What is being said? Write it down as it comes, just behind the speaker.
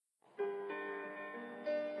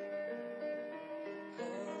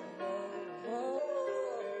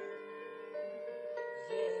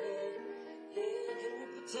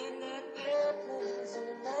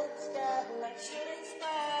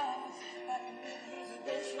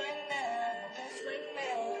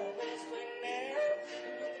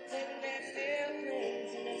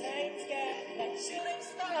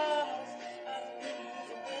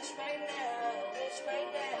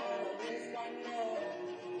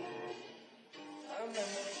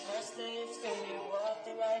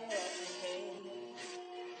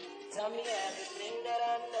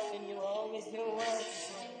always knew what to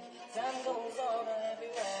say. Time goes on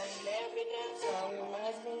everywhere, and every damn song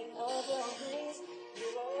reminds me of your grace. You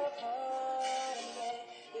were a part of me,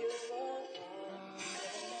 you were a part of me.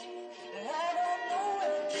 And I don't know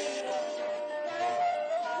what you know, I don't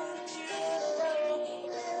know what you know.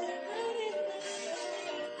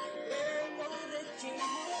 I know that you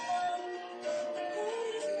move on, the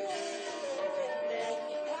greatest one.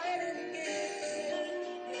 I didn't get you,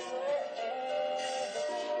 you were everything,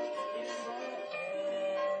 you were everything.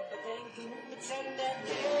 Can you pretend that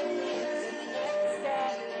you're never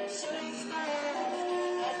stop, shooting stars?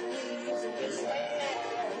 I can use a wish right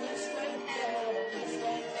now, a wish right now, a wish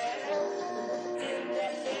right now. Pretend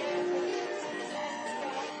that you're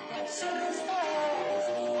shooting stars.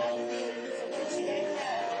 I can use a wish right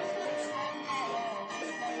now, a wish right now, a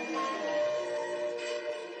wish right now.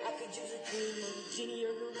 I could use a dream of a genie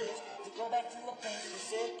or a wish to go back to a place where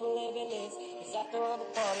simple living is. Cause after all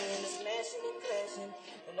the party and the smashing and crashing,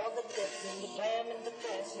 and all the depths and the glam and the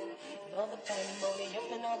passion, and all the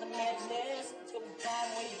pandemonium and all the madness, it's gonna be time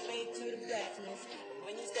when you fade to the blackness. And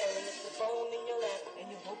when you're staring at the phone in your lap, and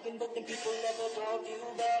you're hoping that the people never call you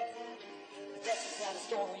back. But that's just how the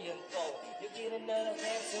story unfolds. You'll get another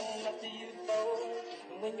chance soon after you fold.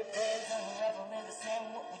 And when your plans unravel in the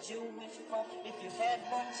sand, what would you wish for if you had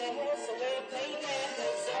one chance? So we're playing hands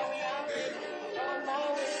and sorry I'm late. I'm on my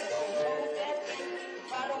way, so hold that thing. If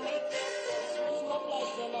I don't make that, then lose my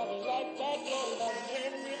place and I'll be right back.